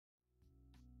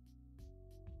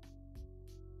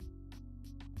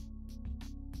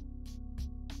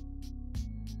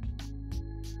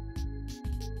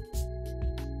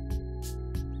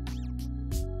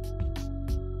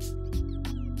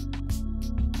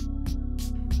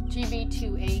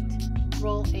GB28,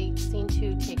 Roll 8, Scene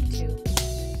 2, Take 2.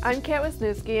 I'm Kat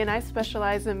Wisniewski, and I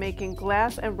specialize in making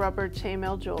glass and rubber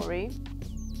chainmail jewelry.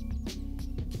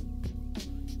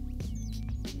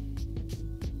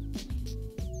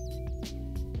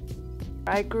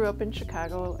 I grew up in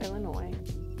Chicago, Illinois.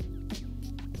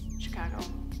 Chicago.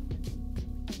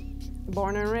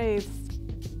 Born and raised.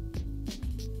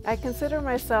 I consider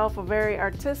myself a very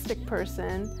artistic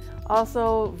person,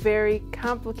 also very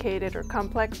complicated or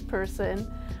complex person.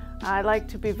 I like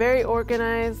to be very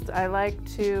organized. I like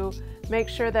to make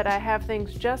sure that I have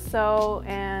things just so,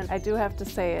 and I do have to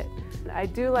say it. I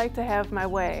do like to have my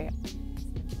way.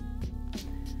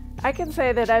 I can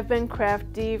say that I've been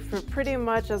crafty for pretty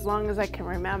much as long as I can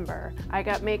remember. I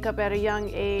got makeup at a young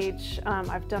age.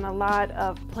 I've done a lot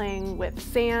of playing with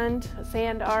sand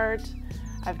art.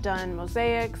 I've done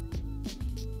mosaics,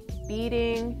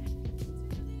 beading,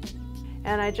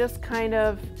 and I just kind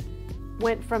of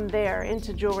went from there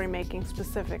into jewelry making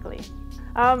specifically.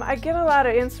 I get a lot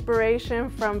of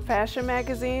inspiration from fashion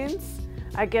magazines.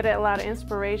 I get a lot of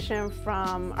inspiration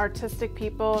from artistic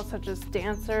people such as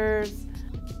dancers.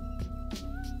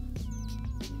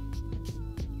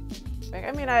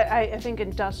 I mean, I think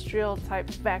industrial type,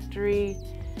 factory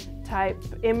type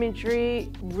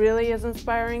imagery really is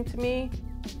inspiring to me.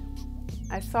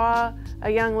 I saw a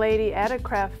young lady at a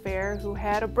craft fair who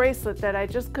had a bracelet that I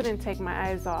just couldn't take my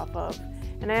eyes off of.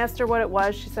 And I asked her what it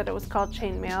was. She said it was called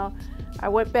chainmail. I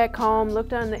went back home,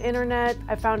 looked on the internet.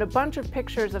 I found a bunch of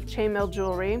pictures of chainmail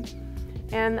jewelry,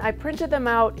 and I printed them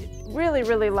out really,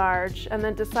 really large, and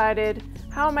then decided,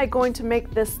 how am I going to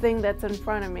make this thing that's in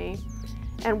front of me?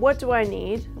 And what do I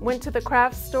need? Went to the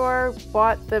craft store,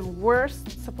 bought the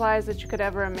worst supplies that you could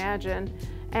ever imagine,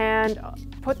 and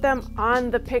put them on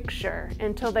the picture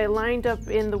until they lined up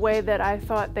in the way that I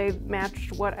thought they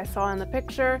matched what I saw in the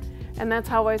picture, and that's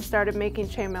how I started making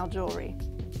chainmail jewelry.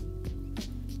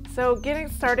 So getting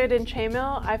started in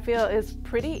chainmail, I feel, is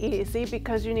pretty easy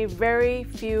because you need very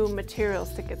few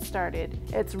materials to get started.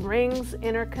 It's rings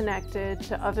interconnected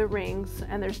to other rings,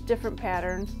 and there's different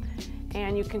patterns,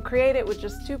 and you can create it with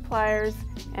just 2 pliers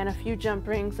and a few jump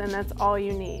rings, and that's all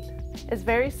you need. It's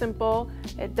very simple.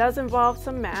 It does involve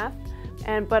some math,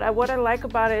 but what I like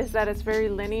about it is that it's very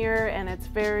linear and it's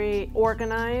very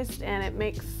organized and it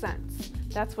makes sense.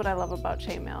 That's what I love about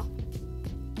chainmail.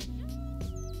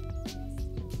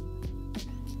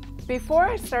 Before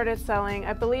I started selling,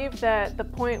 I believe that the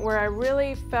point where I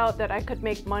really felt that I could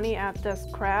make money at this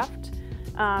craft,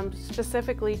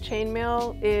 specifically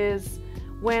chainmail, is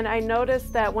when I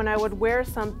noticed that when I would wear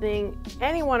something,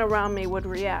 anyone around me would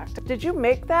react. Did you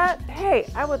make that? Hey,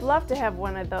 I would love to have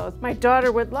one of those. My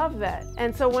daughter would love that.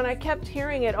 And so when I kept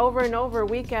hearing it over and over,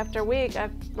 week after week,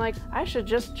 I'm like, I should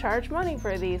just charge money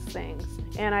for these things.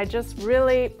 And I just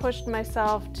really pushed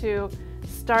myself to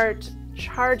start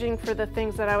charging for the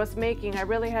things that I was making. I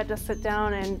really had to sit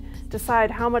down and decide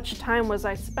how much time was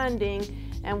I spending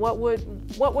and what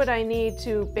would I need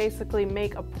to basically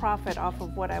make a profit off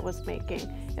of what I was making.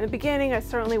 In the beginning, I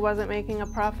certainly wasn't making a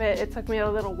profit. It took me a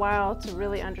little while to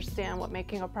really understand what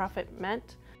making a profit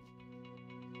meant.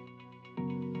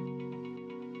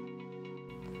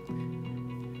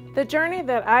 The journey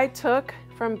that I took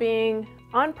from being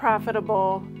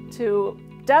unprofitable to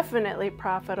definitely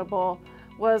profitable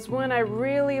was when I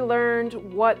really learned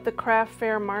what the craft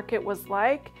fair market was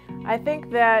like. I think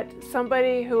that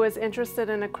somebody who is interested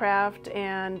in a craft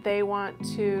and they want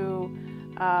to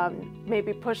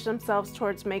maybe push themselves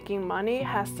towards making money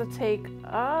has to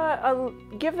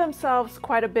give themselves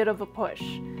quite a bit of a push.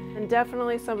 And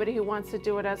definitely somebody who wants to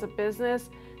do it as a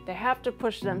business, they have to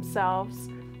push themselves.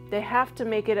 They have to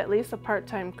make it at least a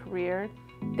part-time career.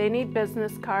 They need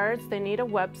business cards, they need a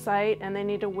website, and they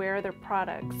need to wear their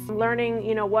products. Learning,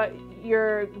 what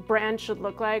your brand should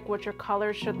look like, what your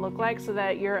colors should look like so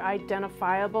that you're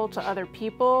identifiable to other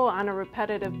people on a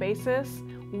repetitive basis.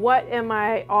 What am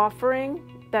I offering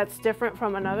that's different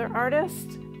from another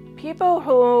artist? People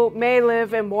who may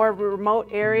live in more remote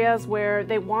areas where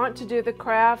they want to do the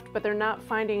craft, but they're not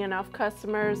finding enough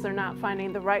customers, they're not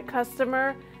finding the right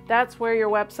customer, that's where your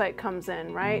website comes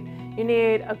in, right? You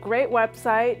need a great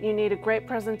website, you need a great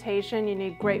presentation, you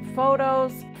need great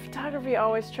photos. Photography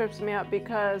always trips me up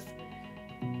because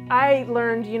I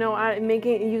learned,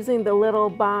 using the little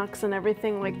box and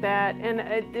everything like that, and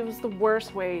it was the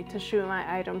worst way to shoot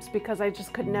my items because I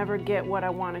just could never get what I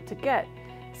wanted to get.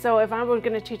 So if I were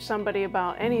going to teach somebody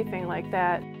about anything like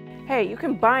that, hey, you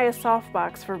can buy a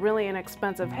softbox for really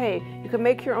inexpensive. Hey, you can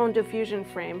make your own diffusion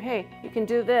frame. Hey, you can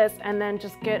do this and then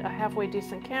just get a halfway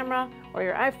decent camera or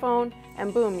your iPhone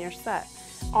and boom, you're set.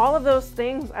 All of those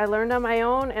things I learned on my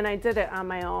own, and I did it on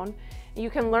my own. You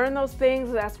can learn those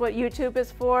things, that's what YouTube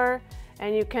is for,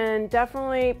 and you can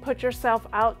definitely put yourself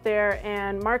out there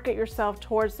and market yourself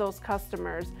towards those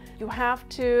customers. You have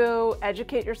to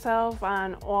educate yourself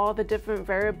on all the different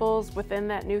variables within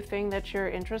that new thing that you're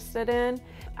interested in.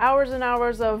 Hours and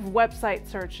hours of website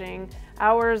searching,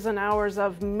 hours and hours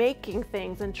of making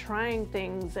things and trying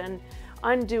things and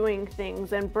undoing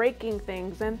things and breaking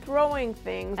things and throwing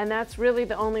things, and that's really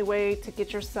the only way to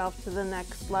get yourself to the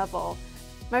next level.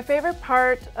 My favorite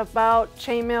part about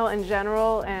chainmail in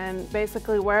general, and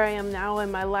basically where I am now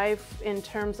in my life in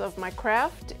terms of my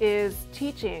craft, is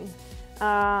teaching.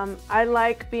 I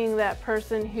like being that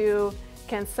person who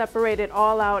can separate it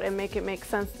all out and make it make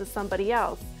sense to somebody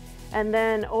else. And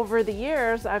then over the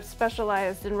years, I've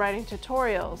specialized in writing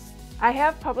tutorials. I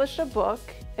have published a book.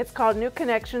 It's called New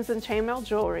Connections in Chainmail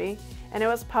Jewelry, and it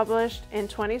was published in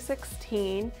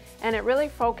 2016, and it really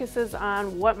focuses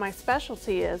on what my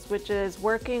specialty is, which is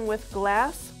working with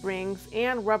glass rings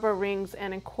and rubber rings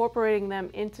and incorporating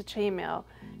them into chainmail.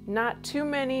 Not too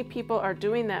many people are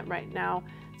doing that right now,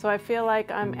 so I feel like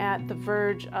I'm at the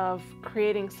verge of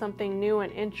creating something new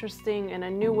and interesting and a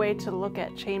new way to look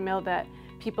at chainmail that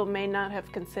people may not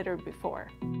have considered before.